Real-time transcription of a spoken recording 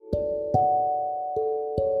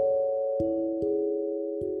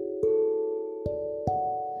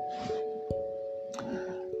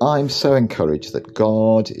I'm so encouraged that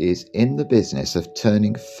God is in the business of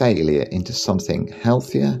turning failure into something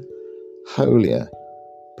healthier, holier,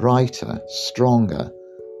 brighter, stronger,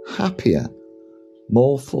 happier,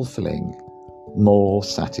 more fulfilling, more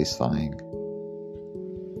satisfying.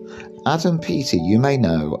 Adam Peaty you may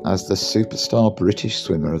know as the superstar British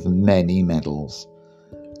swimmer of many medals.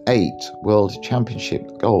 8 World Championship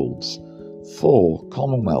golds, 4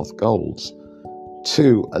 Commonwealth golds,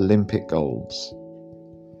 2 Olympic golds.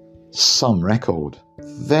 Some record.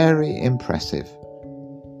 Very impressive.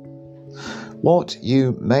 What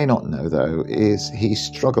you may not know, though, is he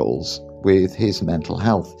struggles with his mental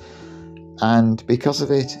health, and because of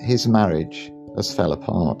it, his marriage has fell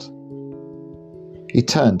apart. He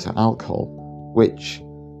turned to alcohol, which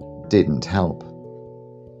didn't help.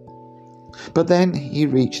 But then he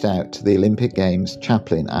reached out to the Olympic Games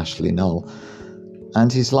chaplain Ashley Null,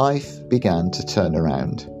 and his life began to turn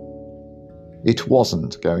around. It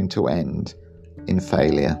wasn't going to end in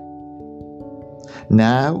failure.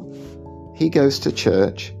 Now he goes to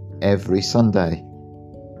church every Sunday.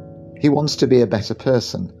 He wants to be a better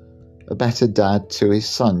person, a better dad to his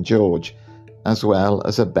son George, as well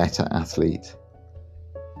as a better athlete.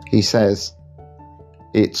 He says,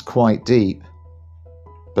 "It's quite deep,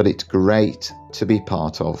 but it's great to be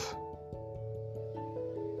part of."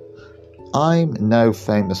 I'm no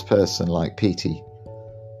famous person like Peaty,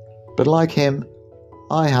 but like him,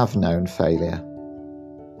 I have known failure.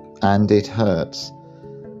 And it hurts.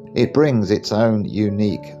 It brings its own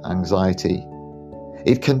unique anxiety.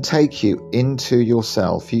 It can take you into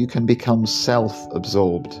yourself. You can become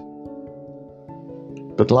self-absorbed.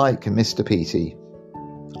 But like Mr. Peaty,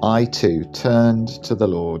 I too turned to the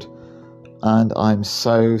Lord, and I'm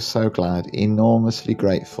so glad, enormously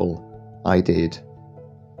grateful I did.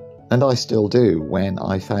 And I still do when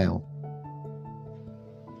I fail.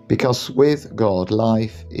 Because with God,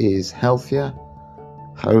 life is healthier,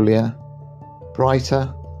 holier,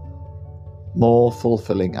 brighter, more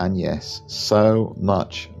fulfilling, and yes, so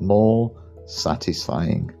much more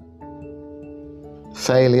satisfying.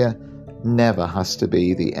 Failure never has to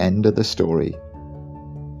be the end of the story.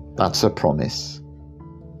 That's a promise.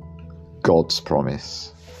 God's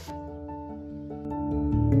promise.